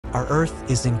Our Earth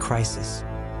is in crisis.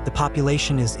 The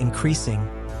population is increasing,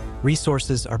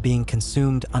 resources are being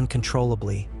consumed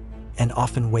uncontrollably, and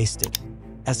often wasted.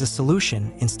 As a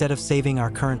solution, instead of saving our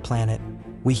current planet,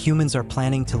 we humans are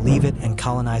planning to leave it and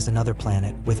colonize another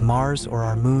planet, with Mars or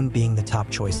our moon being the top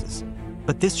choices.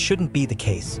 But this shouldn't be the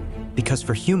case, because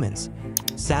for humans,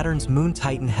 Saturn's moon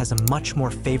Titan has a much more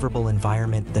favorable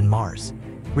environment than Mars.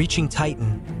 Reaching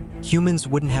Titan, humans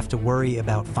wouldn't have to worry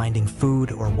about finding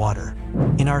food or water.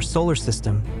 In our solar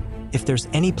system, if there's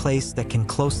any place that can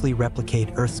closely replicate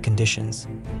Earth's conditions,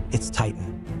 it's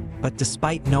Titan. But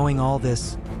despite knowing all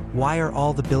this, why are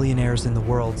all the billionaires in the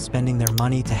world spending their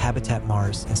money to habitat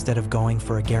Mars instead of going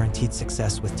for a guaranteed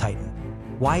success with Titan?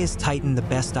 Why is Titan the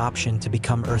best option to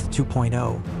become Earth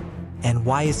 2.0? And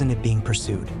why isn't it being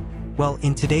pursued? Well,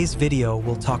 in today's video,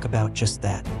 we'll talk about just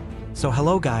that. So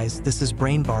hello guys, this is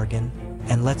Brain Bargain,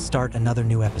 and let's start another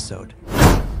new episode.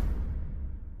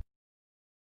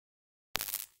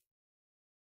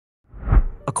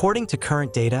 According to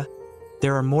current data,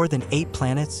 there are more than 8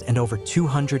 planets and over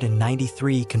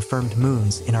 293 confirmed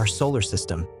moons in our solar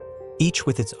system, each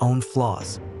with its own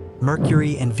flaws.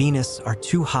 Mercury and Venus are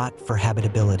too hot for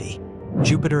habitability.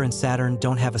 Jupiter and Saturn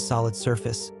don't have a solid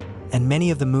surface, and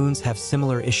many of the moons have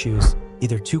similar issues,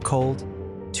 either too cold,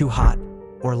 too hot,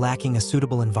 or lacking a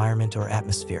suitable environment or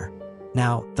atmosphere.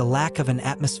 Now, the lack of an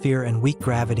atmosphere and weak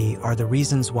gravity are the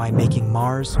reasons why making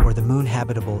Mars or the moon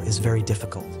habitable is very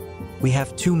difficult. We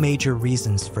have 2 major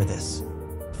reasons for this.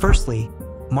 Firstly,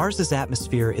 Mars's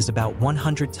atmosphere is about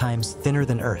 100 times thinner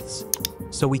than Earth's,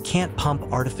 so we can't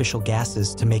pump artificial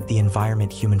gases to make the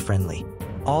environment human-friendly.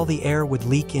 All the air would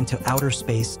leak into outer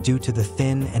space due to the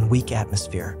thin and weak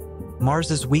atmosphere.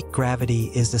 Mars's weak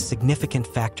gravity is a significant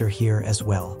factor here as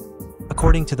well.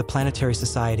 According to the Planetary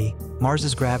Society,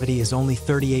 Mars's gravity is only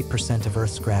 38% of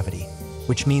Earth's gravity,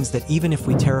 which means that even if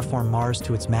we terraform Mars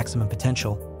to its maximum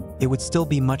potential, it would still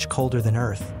be much colder than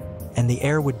Earth, and the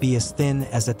air would be as thin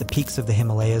as at the peaks of the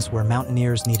Himalayas, where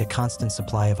mountaineers need a constant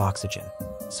supply of oxygen.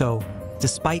 So,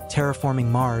 despite terraforming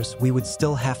Mars, we would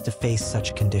still have to face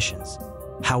such conditions.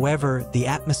 However, the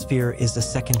atmosphere is a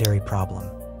secondary problem.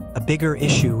 A bigger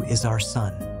issue is our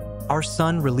Sun. Our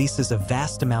Sun releases a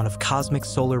vast amount of cosmic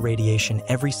solar radiation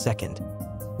every second,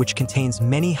 which contains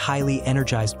many highly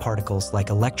energized particles like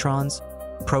electrons,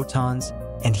 protons,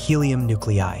 and helium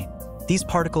nuclei. These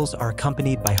particles are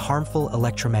accompanied by harmful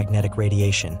electromagnetic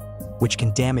radiation, which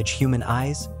can damage human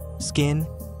eyes, skin,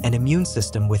 and immune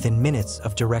system within minutes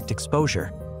of direct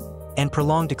exposure. And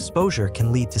prolonged exposure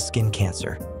can lead to skin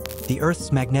cancer. The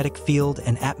Earth's magnetic field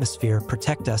and atmosphere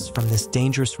protect us from this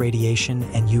dangerous radiation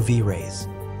and UV rays.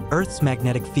 Earth's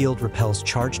magnetic field repels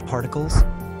charged particles,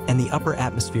 and the upper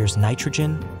atmosphere's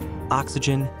nitrogen,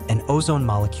 oxygen, and ozone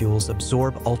molecules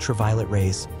absorb ultraviolet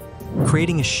rays,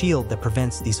 creating a shield that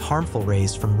prevents these harmful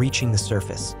rays from reaching the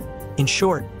surface. In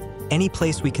short, any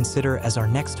place we consider as our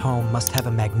next home must have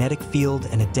a magnetic field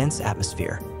and a dense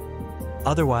atmosphere.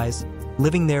 Otherwise,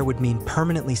 living there would mean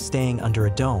permanently staying under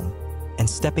a dome, and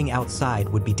stepping outside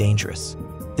would be dangerous.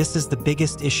 This is the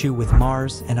biggest issue with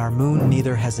Mars, and our moon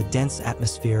neither has a dense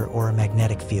atmosphere or a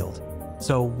magnetic field.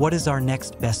 So, what is our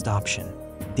next best option?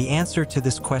 The answer to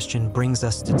this question brings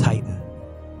us to Titan.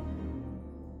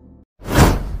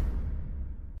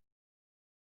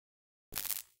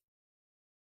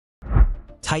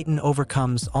 Titan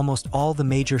overcomes almost all the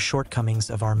major shortcomings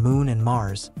of our moon and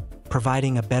Mars,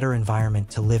 providing a better environment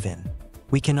to live in.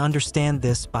 We can understand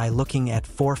this by looking at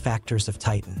 4 factors of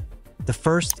Titan. The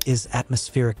first is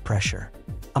atmospheric pressure.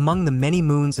 Among the many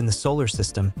moons in the solar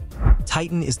system,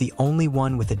 Titan is the only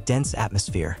one with a dense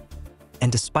atmosphere.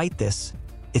 And despite this,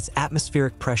 its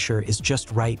atmospheric pressure is just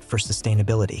right for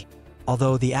sustainability.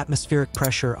 Although the atmospheric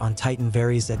pressure on Titan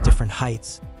varies at different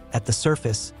heights, at the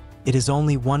surface, it is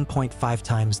only 1.5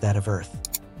 times that of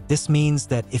Earth. This means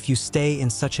that if you stay in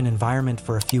such an environment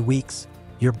for a few weeks,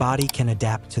 your body can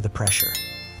adapt to the pressure.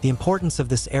 The importance of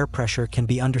this air pressure can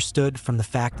be understood from the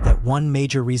fact that one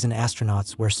major reason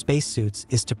astronauts wear spacesuits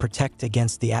is to protect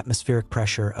against the atmospheric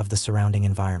pressure of the surrounding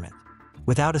environment.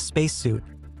 Without a spacesuit,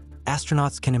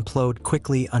 astronauts can implode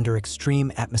quickly under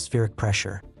extreme atmospheric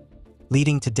pressure,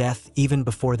 leading to death even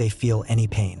before they feel any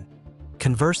pain.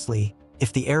 Conversely,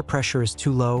 if the air pressure is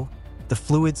too low, the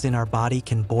fluids in our body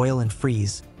can boil and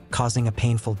freeze, causing a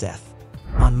painful death.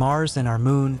 On Mars and our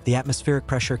moon, the atmospheric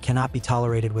pressure cannot be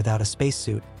tolerated without a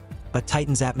spacesuit, but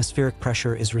Titan's atmospheric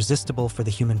pressure is resistible for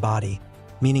the human body,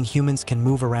 meaning humans can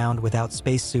move around without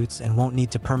spacesuits and won't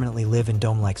need to permanently live in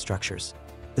dome-like structures.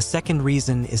 The second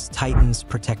reason is Titan's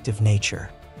protective nature.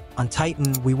 On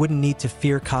Titan, we wouldn't need to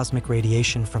fear cosmic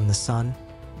radiation from the sun,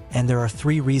 and there are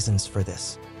 3 reasons for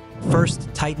this. First,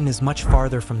 Titan is much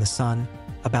farther from the Sun,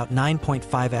 about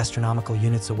 9.5 astronomical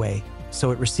units away,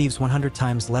 so it receives 100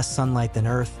 times less sunlight than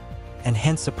Earth, and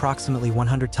hence approximately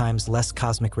 100 times less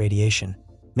cosmic radiation,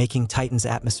 making Titan's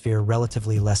atmosphere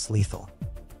relatively less lethal.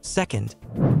 Second,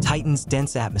 Titan's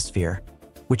dense atmosphere,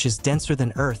 which is denser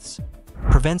than Earth's,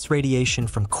 prevents radiation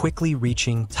from quickly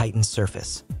reaching Titan's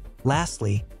surface.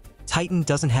 Lastly, Titan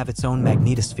doesn't have its own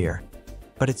magnetosphere,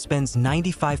 but it spends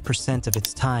 95% of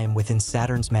its time within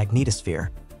Saturn's magnetosphere,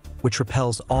 which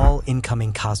repels all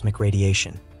incoming cosmic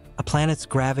radiation. A planet's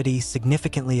gravity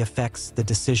significantly affects the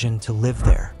decision to live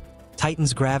there.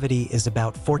 Titan's gravity is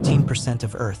about 14%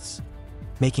 of Earth's,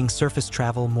 making surface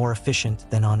travel more efficient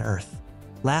than on Earth.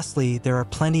 Lastly, there are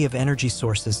plenty of energy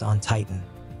sources on Titan.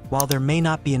 While there may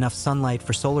not be enough sunlight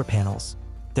for solar panels,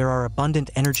 there are abundant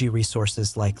energy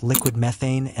resources like liquid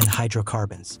methane and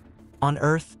hydrocarbons. On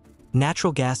Earth,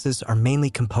 natural gases are mainly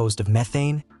composed of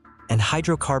methane, and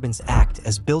hydrocarbons act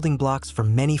as building blocks for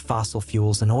many fossil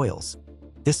fuels and oils.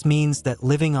 This means that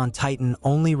living on Titan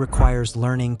only requires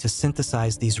learning to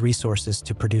synthesize these resources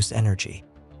to produce energy.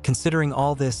 Considering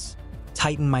all this,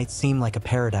 Titan might seem like a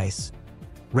paradise,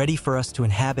 ready for us to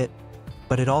inhabit,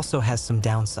 but it also has some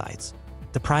downsides.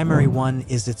 The primary one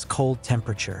is its cold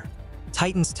temperature.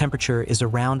 Titan's temperature is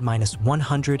around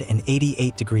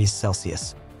 -188 degrees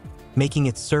Celsius, making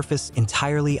its surface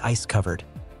entirely ice-covered,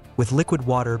 with liquid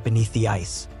water beneath the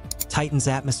ice. Titan's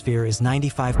atmosphere is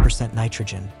 95%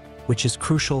 nitrogen, which is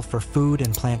crucial for food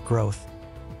and plant growth,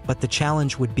 but the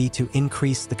challenge would be to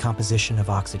increase the composition of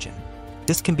oxygen.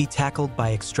 This can be tackled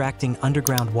by extracting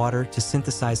underground water to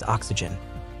synthesize oxygen,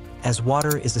 as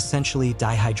water is essentially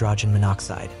dihydrogen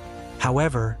monoxide.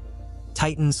 However,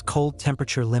 Titan's cold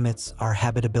temperature limits our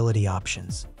habitability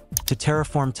options. To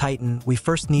terraform Titan, we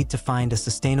first need to find a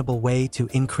sustainable way to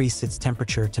increase its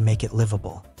temperature to make it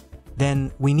livable.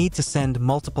 Then, we need to send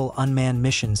multiple unmanned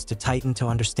missions to Titan to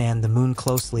understand the Moon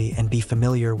closely and be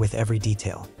familiar with every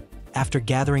detail. After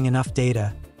gathering enough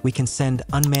data, we can send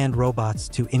unmanned robots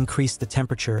to increase the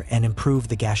temperature and improve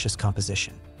the gaseous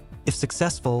composition. If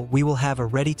successful, we will have a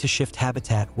ready-to-shift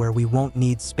habitat where we won't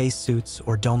need spacesuits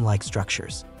or dome-like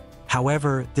structures.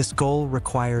 However, this goal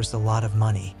requires a lot of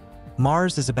money.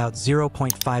 Mars is about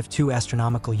 0.52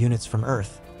 astronomical units from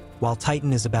Earth, while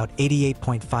Titan is about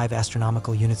 88.5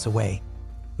 astronomical units away,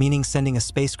 meaning sending a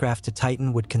spacecraft to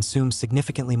Titan would consume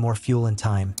significantly more fuel and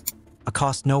time, a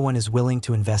cost no one is willing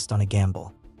to invest on a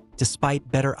gamble.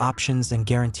 Despite better options and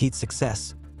guaranteed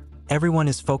success, everyone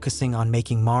is focusing on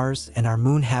making Mars and our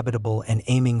Moon habitable and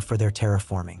aiming for their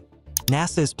terraforming.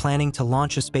 NASA is planning to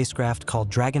launch a spacecraft called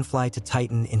Dragonfly to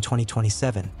Titan in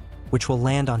 2027, which will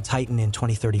land on Titan in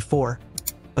 2034,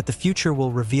 but the future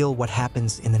will reveal what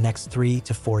happens in the next 3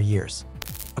 to 4 years.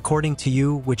 According to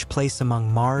you, which place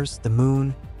among Mars, the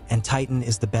Moon, and Titan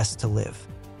is the best to live?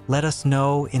 Let us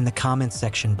know in the comments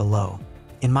section below.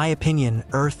 In my opinion,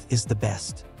 Earth is the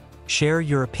best. Share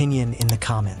your opinion in the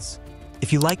comments.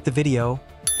 If you liked the video,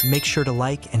 make sure to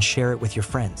like and share it with your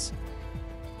friends.